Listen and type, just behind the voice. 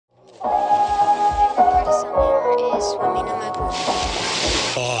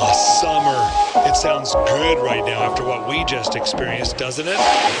sounds good right now after what we just experienced, doesn't it?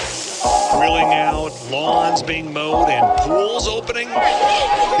 Grilling out, lawns being mowed, and pools opening.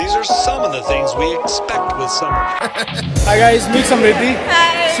 These are some of the things we expect with summer. Hi guys, meet Samriddhi.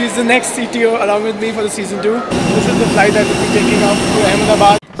 Hi. She's the next CTO along with me for the season 2. This is the flight that we'll be taking off to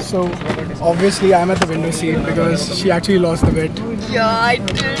Ahmedabad. So obviously I'm at the window seat because she actually lost the bet. Yeah, I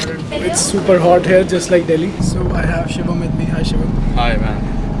did. It's super hot here, just like Delhi. So I have Shivam with me. Hi Shivam. Hi man.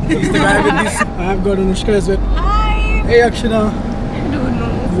 He's the guy with these. I have got Anushka as well. Hi. Hey Akshana. I don't know.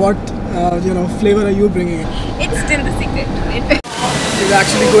 What flavor are you bringing in? It's still the secret. We're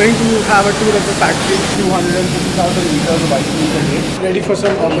actually going to have a tour of the factory. 250,000 liters of ice cream per day. Ready for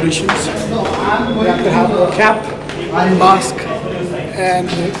some operations. We have to have a cap, mask, and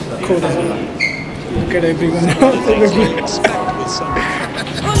coat as well. Look at everyone now. Expect with summer.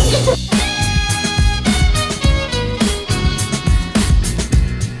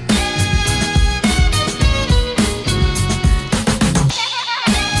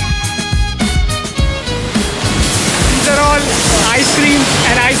 Ice cream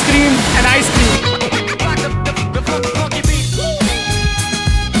and ice cream and ice cream.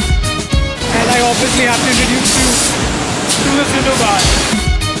 And I obviously have to introduce you to the Sindhu bar.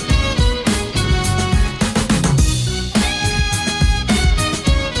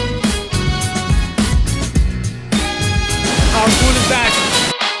 How cool is that?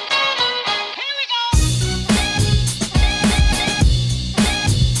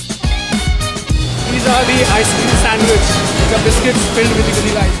 These are the ice cream sandwich. The biscuits filled with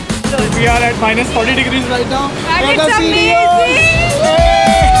vanilla ice. We are at minus 40 degrees right now. And it's amazing!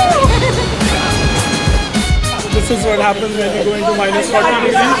 This is what happens when you go into minus 40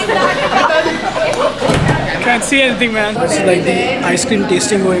 degrees. Can't see anything, man. This is like the ice cream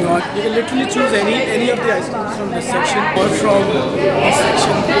tasting going on. You can literally choose any of the ice creams from this section or from this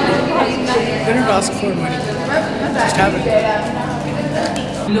section. They don't ask for money. Just have it.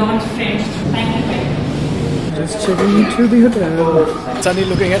 Learned French. Just checking into the hotel. Sunny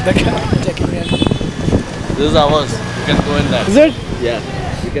looking at the camera, checking in. This is ours. You can go in that. Is it? Yeah.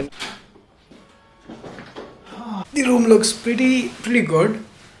 You can. The room looks pretty good.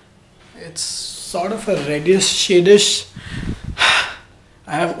 It's sort of a reddish, shadish.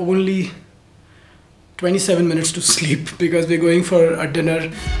 I have only 27 minutes to sleep because we're going for a dinner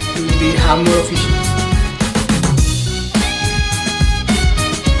to the Havmor official.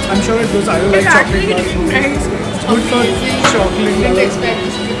 I'm sure it goes. I don't like chocolate. It's good for chocolate.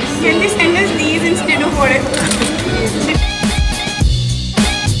 Can they send us these instead of what?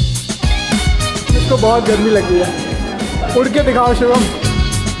 इसको बहुत गर्मी लग रही है. उड़ के दिखाओ Shivam.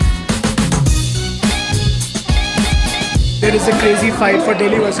 There is a crazy fight for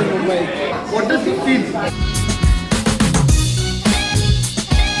Delhi versus Mumbai. What does it feel?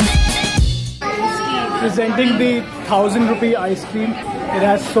 Presenting the 1,000 rupee ice cream. It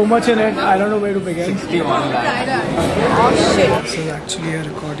has so much in it, I don't know where to begin. 61 Oh shit. This is actually a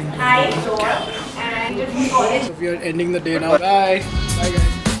recording on the camera. So we are ending the day now. Bye. Bye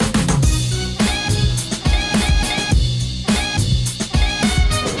guys.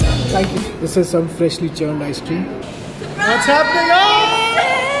 Thank you. This is some freshly churned ice cream. What's happening?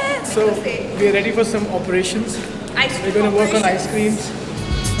 So we are ready for some operations. We're going to work on ice creams.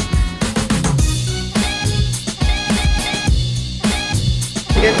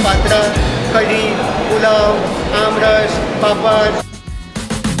 Patra, curry, pulao, amras, papad.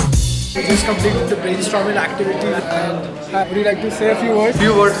 We just completed the brainstorming activity and would you like to say a few words? We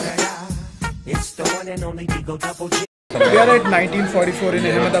are at 1944 in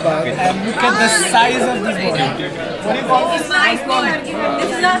Ahmedabad and look at the size of this ball. What do you call this? This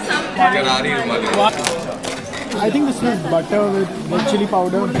is not some. What? I think this is butter with red chili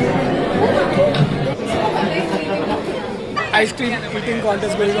powder. Ice cream eating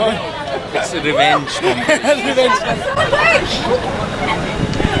contest going on. It's revenge.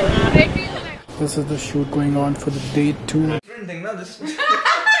 This is the shoot going on for the day 2.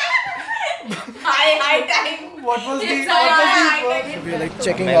 High time. What was the? High We are like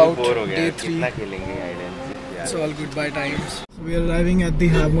checking out day 3. It's all goodbye times. So we are arriving at the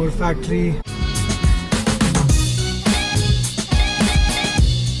Havmor factory.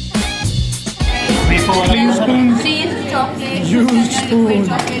 Clean spoons. Chocolate. Used spoon.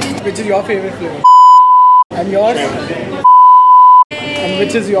 Which is your favorite flavor? And yours? And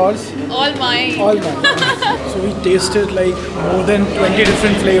which is yours? All mine. All mine. So we tasted like more than 20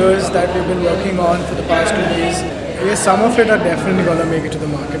 different flavors that we've been working on for the past 2 days. Yes, some of it are definitely gonna make it to the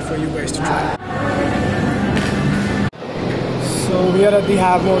market for you guys to try. So we are at the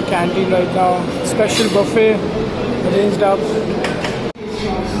Havmor canteen right now. Special buffet arranged up.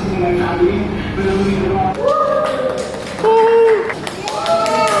 Hi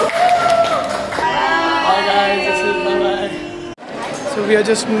guys, this is bye-bye. So we are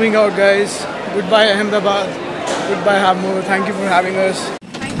just moving out, guys. Goodbye Ahmedabad. Goodbye Havmor. Thank you for having us.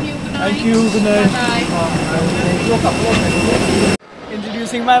 Thank you. Good night. Thank you. Good night. Bye.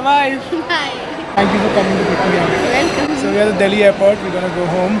 Introducing my wife. Hi. Thank you for coming to pick me up. Welcome. So we are at the Delhi airport. We're gonna go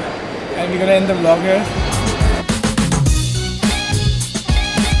home and we're gonna end the vlog here.